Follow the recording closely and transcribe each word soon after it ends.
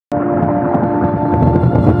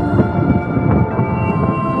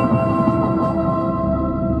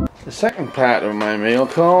second part of my mail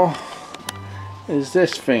call is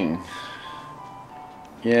this thing.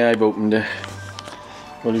 Yeah, I've opened it.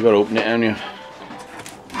 Well, you got to open it, haven't you?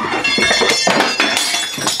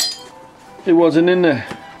 It wasn't in there.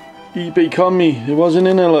 eBay called me. It wasn't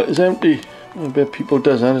in there. Look, it's empty. I bet people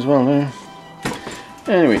does that as well.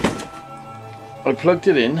 Anyway, I plugged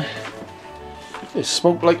it in. It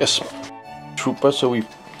smoked like a trooper, so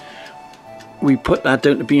we put that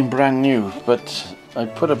down to being brand new. But I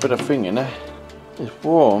put a bit of thing in there. It's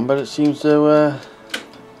warm, but it seems to.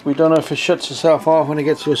 We don't know if it shuts itself off when it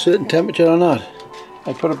gets to a certain temperature or not.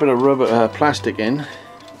 I put a bit of rubber plastic in,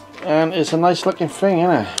 and it's a nice looking thing,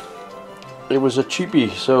 isn't it? It was a cheapie,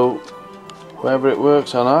 so whether it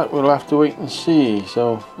works or not, we'll have to wait and see.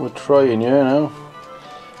 So we're trying here now.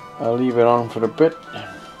 I'll leave it on for a bit,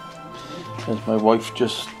 as my wife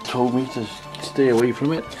just told me to stay away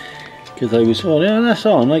from it, because I was, oh yeah, that's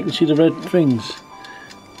on. I can see the red things.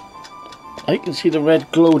 I can see the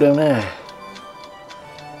red glow down there.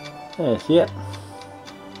 There, see it?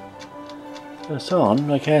 That's on.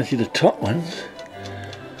 I can't see the top ones.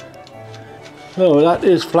 Oh, that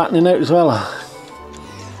is flattening out as well.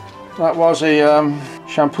 That was a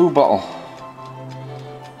shampoo bottle,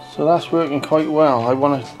 so that's working quite well. I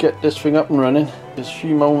want to get this thing up and running. There's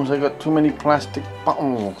few moments I got too many plastic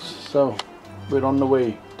bottles, so we're on the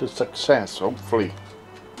way to success, hopefully.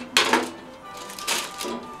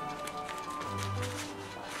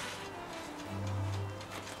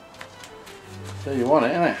 So you want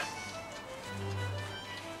it, innit?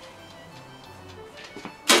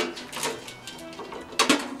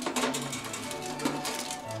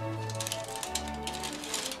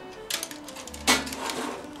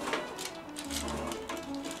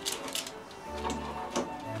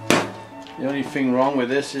 The only thing wrong with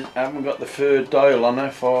this is I haven't got the third dial on there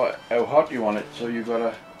for how hot you want it. So you've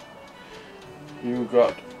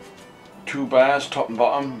got 2 bars top and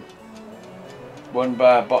bottom, 1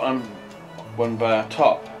 bar bottom, 1 bar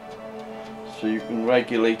top. So you can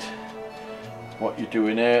regulate what you're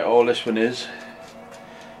doing there. All this one is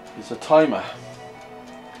a timer.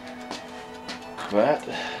 But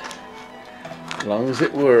as long as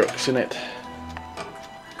it works, innit?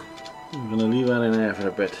 I'm gonna leave that in there for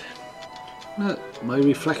a bit. My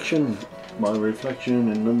reflection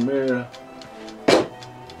in the mirror.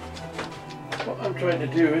 What I'm trying to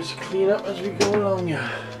do is clean up as we go along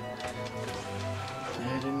here.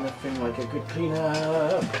 There didn't nothing like a good clean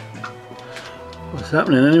up. What's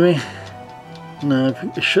happening anyway? No, I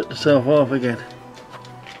think it shut itself off again.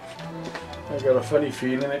 I got a funny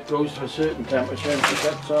feeling it goes to a certain temperature and it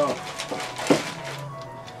shuts off.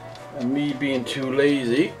 And me being too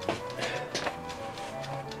lazy,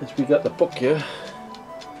 as we got the book here,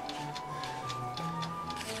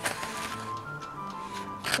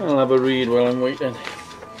 I'll have a read while I'm waiting.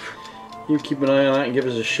 You keep an eye on that and give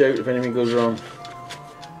us a shout if anything goes wrong.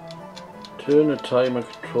 Turn the timer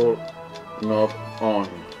control knob on.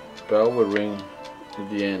 Bell will ring at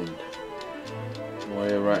the end.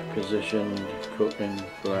 Wire rack positioned, cooking,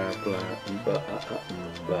 blah blah blah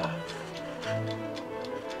blah.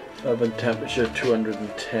 Oven temperature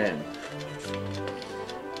 210.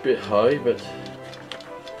 Bit high, but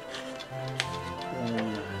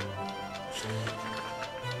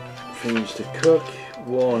things to cook.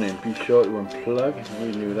 Warning, be sure to unplug.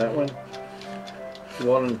 We knew that one.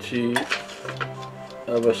 Warranty,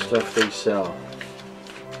 other stuff they sell.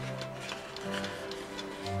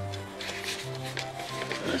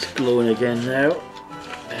 It's glowing again now.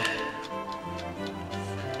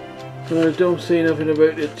 But I don't see nothing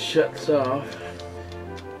about it shuts off.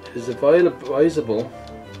 It is advisable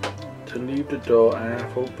to leave the door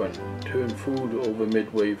half open. Turn food over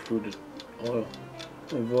midway through the oil.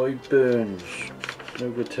 Avoid burns. No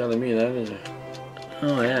good telling me that, is it?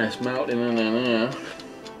 Oh yeah, it's melting in there now.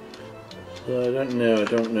 So I don't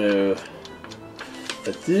know.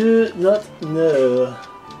 I do not know.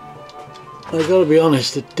 I gotta be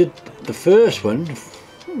honest, the first one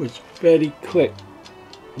was very quick.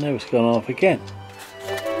 Now it's gone off again.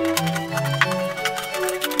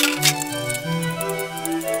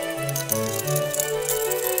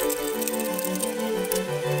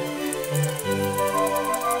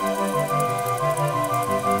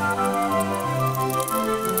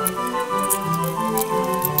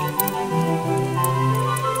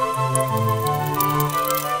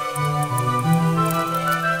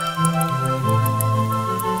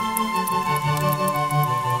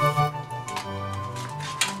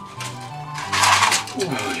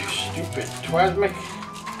 Oh, you stupid twasmic.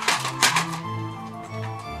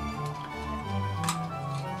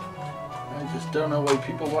 I just don't know why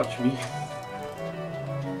people watch me.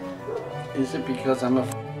 Is it because I'm a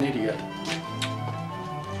Idiot.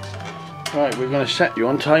 Right, we're going to set you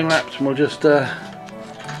on time lapse and we'll just see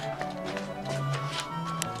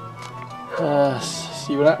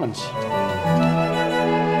what happens.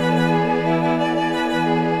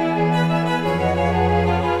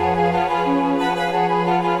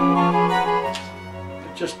 I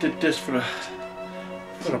just did this for a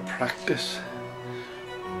practice.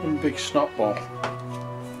 One big snot ball.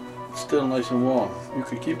 It's still nice and warm. You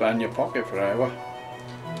could keep that in your pocket for an hour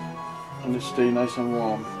and it stay nice and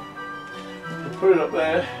warm. I'll put it up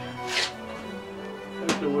there,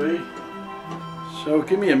 out the way. So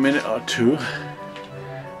give me a minute or two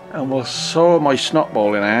and we'll saw my snot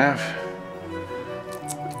ball in half.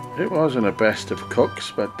 It wasn't the best of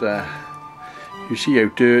cooks, but you see how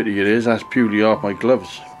dirty it is. That's purely off my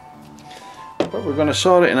gloves. But we're going to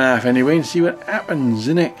saw it in half anyway and see what happens,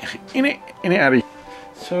 innit, Harry?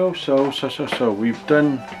 So we've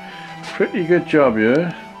done a pretty good job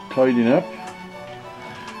here, tidying up.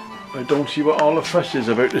 I don't see what all the fuss is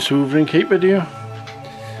about this hoovering caper, do you?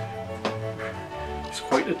 It's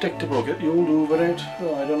quite addictable. Get the old hoover out.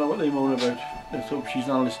 Oh, I don't know what they moan about. Let's hope she's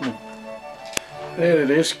not listening. There it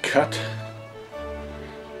is, cut.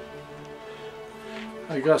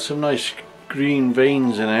 I got some nice green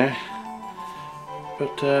veins in there,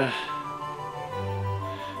 but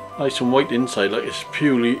nice and white inside, like it's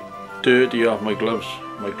purely dirty off my gloves.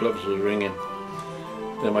 My gloves are ringing.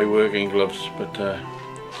 They're my working gloves, but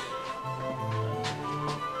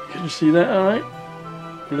can you see that alright?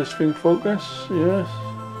 Blistering focus, yes.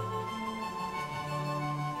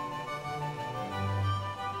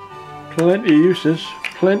 Plenty of uses,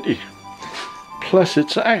 plenty. Plus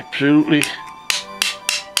it's absolutely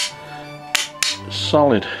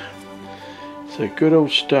solid. It's a good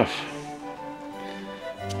old stuff.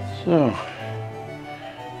 So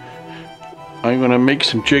I'm going to make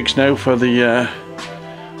some jigs now for the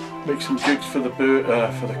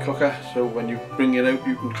for the cooker, so when you bring it out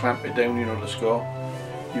you can clamp it down, you know the score.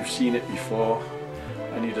 You've seen it before.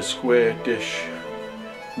 I need a square dish,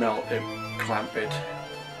 melt it, clamp it,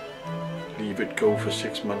 leave it go for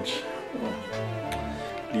 6 months,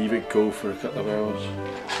 leave it go for a couple of hours.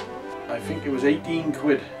 I think it was 18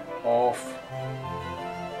 quid off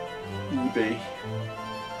eBay,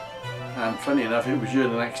 and funny enough it was here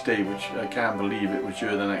the next day, which I can't believe it was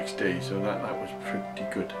here the next day, so that was pretty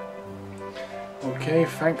good. Okay,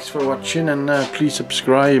 thanks for watching, and please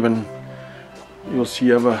subscribe and you'll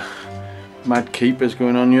see other mad capers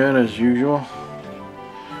going on here as usual.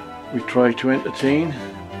 We try to entertain.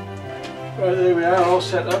 Right, there we are, all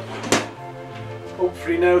set up.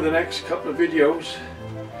 Hopefully now the next couple of videos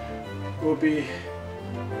will be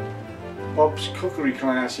Bob's cookery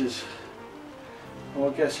classes. We'll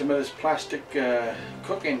get some of this plastic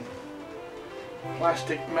cooking,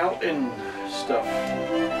 plastic melting stuff.